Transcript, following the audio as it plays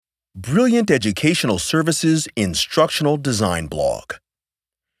Brilliant Educational Services Instructional Design Blog.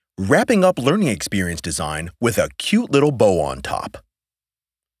 Wrapping up learning experience design with a cute little bow on top.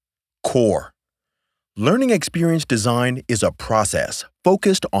 Core. Learning experience design is a process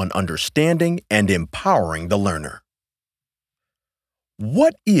focused on understanding and empowering the learner.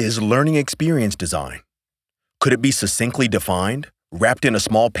 What is learning experience design? Could it be succinctly defined, wrapped in a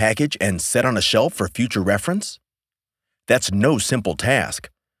small package, and set on a shelf for future reference? That's no simple task,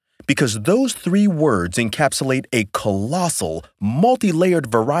 because those three words encapsulate a colossal,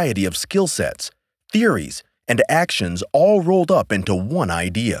 multi-layered variety of skill sets, theories, and actions all rolled up into one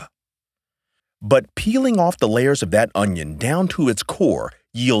idea. But peeling off the layers of that onion down to its core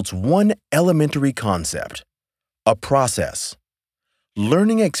yields one elementary concept: a process.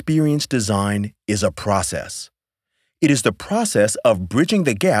 Learning experience design is a process. It is the process of bridging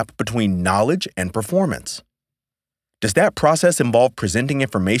the gap between knowledge and performance. Does that process involve presenting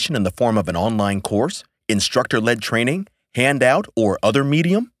information in the form of an online course, instructor-led training, handout, or other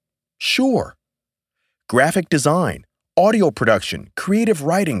medium? Sure. Graphic design, audio production, creative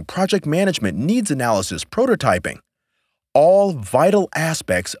writing, project management, needs analysis, prototyping – all vital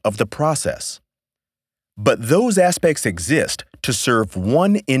aspects of the process. But those aspects exist to serve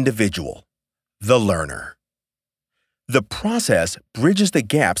one individual: the learner. The process bridges the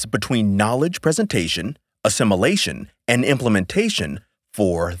gaps between knowledge presentation, assimilation, and implementation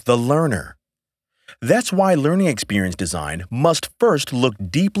for the learner. That's why learning experience design must first look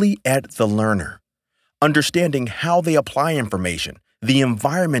deeply at the learner, understanding how they apply information, the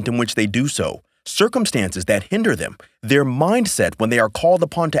environment in which they do so, circumstances that hinder them, their mindset when they are called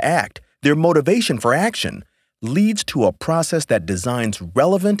upon to act, their motivation for action, leads to a process that designs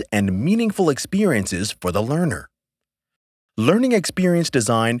relevant and meaningful experiences for the learner. Learning experience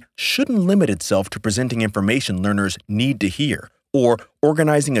design shouldn't limit itself to presenting information learners need to hear, or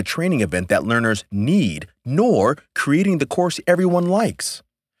organizing a training event that learners need, nor creating the course everyone likes.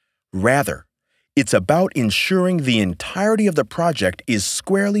 Rather, it's about ensuring the entirety of the project is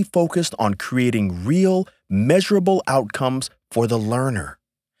squarely focused on creating real, measurable outcomes for the learner.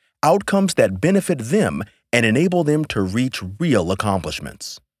 Outcomes that benefit them and enable them to reach real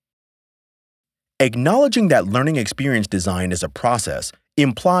accomplishments. Acknowledging that learning experience design is a process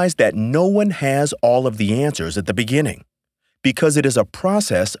implies that no one has all of the answers at the beginning, because it is a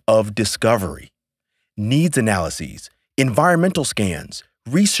process of discovery. Needs analyses, environmental scans,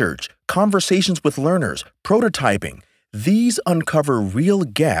 research, conversations with learners, prototyping – these uncover real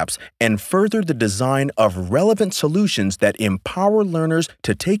gaps and further the design of relevant solutions that empower learners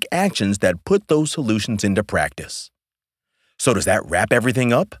to take actions that put those solutions into practice. So does that wrap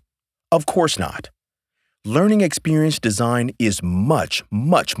everything up? Of course not. Learning experience design is much,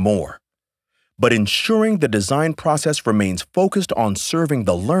 much more. But ensuring the design process remains focused on serving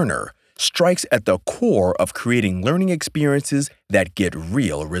the learner strikes at the core of creating learning experiences that get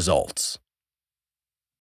real results.